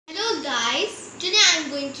guys, today I am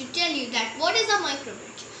going to tell you that what is a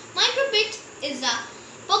microbit. Microbit is a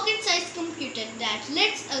pocket-sized computer that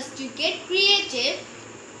lets us to get creative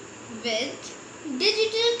with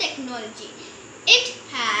digital technology. It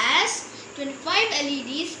has 25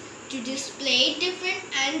 LEDs to display different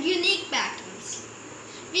and unique patterns.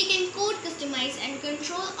 We can code, customize and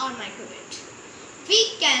control our microbit. We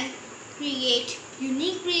can create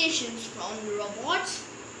unique creations from robots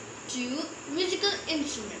to musical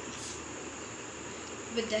instruments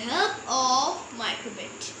with the help of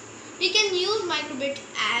microbit. We can use microbit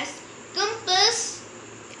as compass,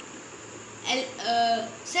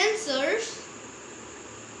 sensors,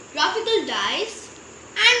 graphical dice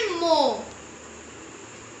and more.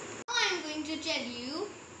 Now I am going to tell you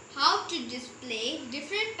how to display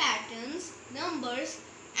different patterns, numbers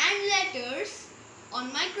and letters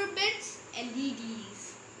on microbit's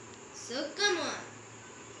LEDs. So come on.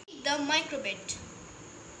 The microbit.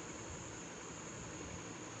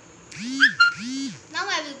 Now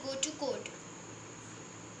I will go to code.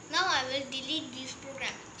 Now I will delete these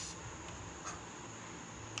programs.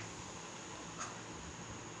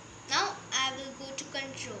 Now I will go to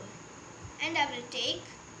control and I will take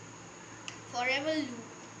forever loop.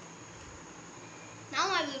 Now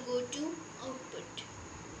I will go to output.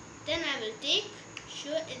 Then I will take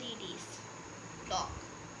show LEDs block.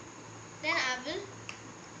 Then I will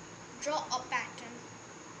draw a pattern.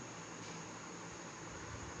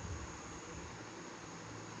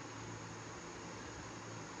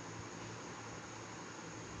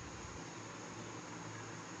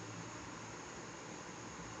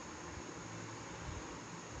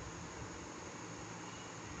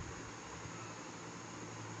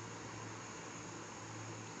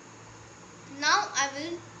 Now I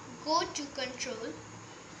will go to control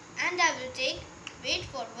and I will take wait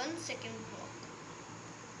for 1 second block.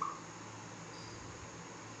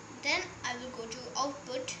 Then I will go to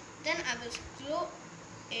output. Then I will scroll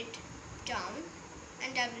it down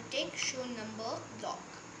and I will take show number block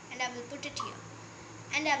and I will put it here.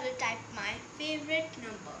 And I will type my favorite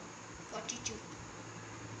number 42.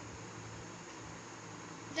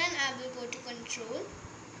 Then I will go to control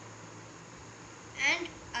and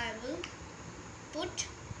I will put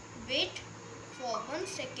wait for 1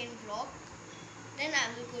 second block. Then I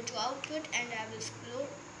will go to output and I will scroll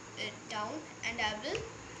it down and I will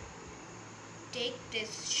take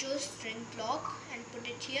this show string block and put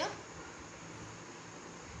it here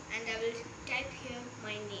and I will type here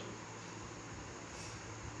my name.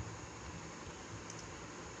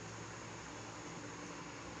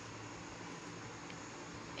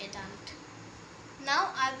 Vedant. Now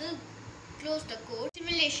I will close the code.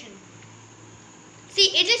 Simulation.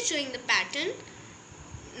 See, it is showing the pattern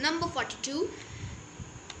number 42.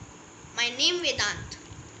 My name Vedant.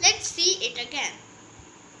 Let's see it again.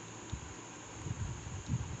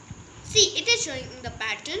 See, it is showing the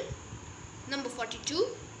pattern number 42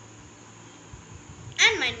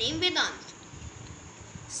 and my name Vedant.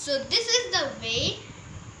 So this is the way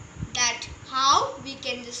that how we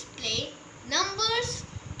can display numbers,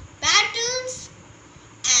 patterns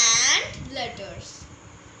and letters.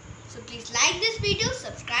 So please like this video,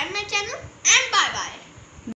 subscribe my channel and bye bye.